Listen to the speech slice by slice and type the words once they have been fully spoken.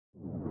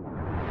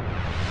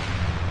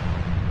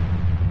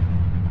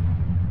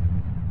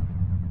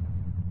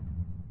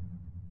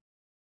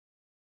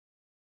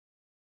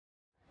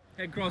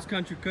Head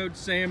cross-country coach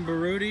Sam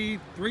Baroody,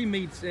 3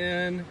 meets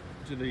in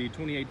to the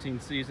 2018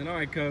 season. All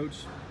right, coach,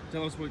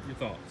 tell us what your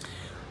thoughts.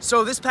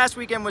 So this past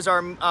weekend was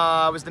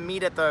the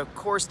meet at the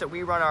course that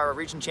we run our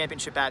region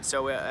championship at.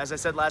 So as I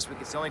said last week,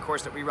 it's the only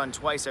course that we run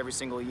twice every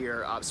single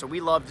year. So we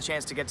loved the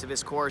chance to get to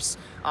this course.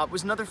 It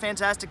was another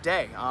fantastic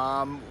day.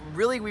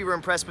 Really, we were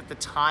impressed with the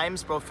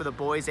times, both for the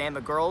boys and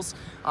the girls.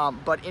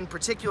 But in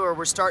particular,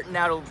 we're starting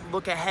now to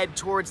look ahead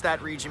towards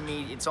that region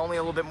meet. It's only a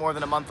little bit more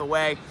than a month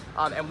away,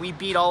 and we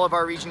beat all of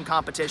our region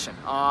competition.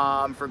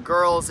 For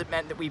girls, it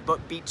meant that we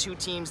beat 2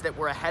 teams that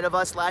were ahead of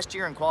us last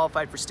year and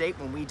qualified for state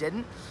when we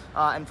didn't.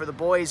 And for the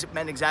boys, it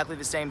meant exactly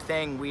the same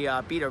thing. We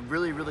beat a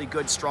really, really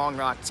good Strong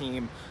Rock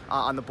team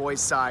on the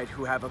boys' side,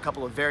 who have a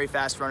couple of very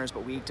fast runners,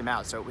 but we eked them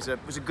out. So it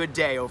was a good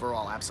day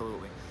overall,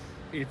 absolutely.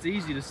 It's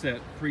easy to set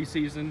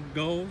preseason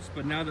goals,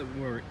 but now that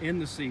we're in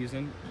the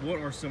season, what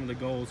are some of the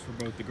goals for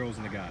both the girls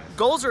and the guys?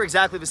 Goals are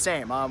exactly the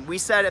same. We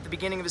said at the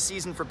beginning of the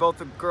season for both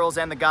the girls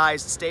and the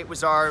guys, state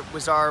was our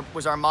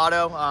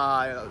motto.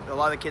 A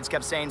lot of the kids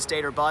kept saying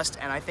state or bust,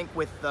 and I think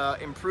with the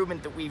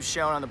improvement that we've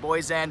shown on the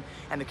boys' end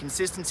and the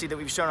consistency that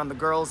we've shown on the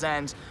girls'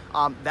 end,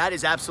 that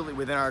is absolutely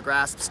within our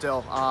grasp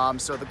still.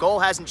 So the goal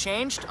hasn't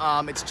changed.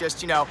 It's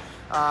just,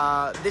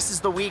 this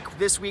is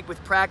this week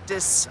with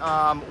practice,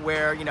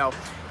 where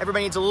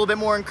everybody needs a little bit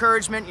more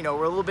encouragement.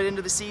 We're a little bit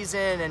into the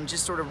season and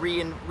just sort of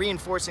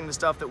reinforcing the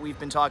stuff that we've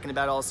been talking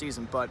about all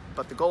season, but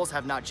the goals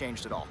have not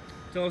changed at all.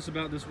 Tell us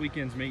about this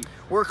weekend's meet.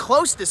 We're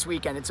close this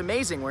weekend. It's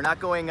amazing. We're not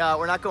going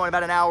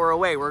about an hour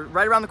away. We're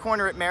right around the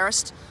corner at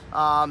Marist.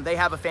 They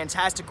have a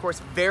fantastic course,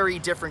 very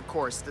different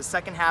course. The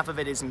second half of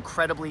it is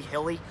incredibly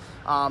hilly.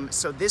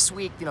 So this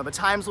week, the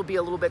times will be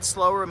a little bit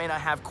slower. We may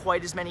not have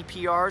quite as many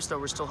PRs, though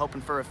we're still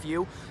hoping for a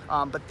few.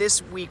 But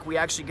this week, we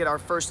actually get our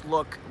first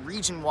look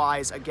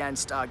region-wise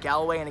against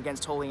Galloway and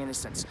against Holy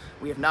Innocents.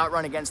 We have not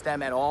run against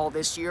them at all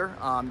this year.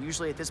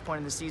 Usually at this point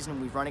in the season,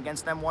 we've run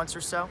against them once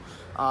or so.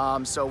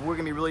 So we're going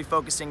to be really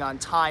focusing on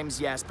times,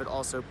 yes, but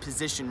also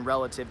position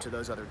relative to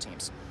those other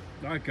teams.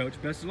 All right,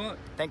 Coach. Best of luck.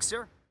 Thanks,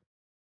 sir.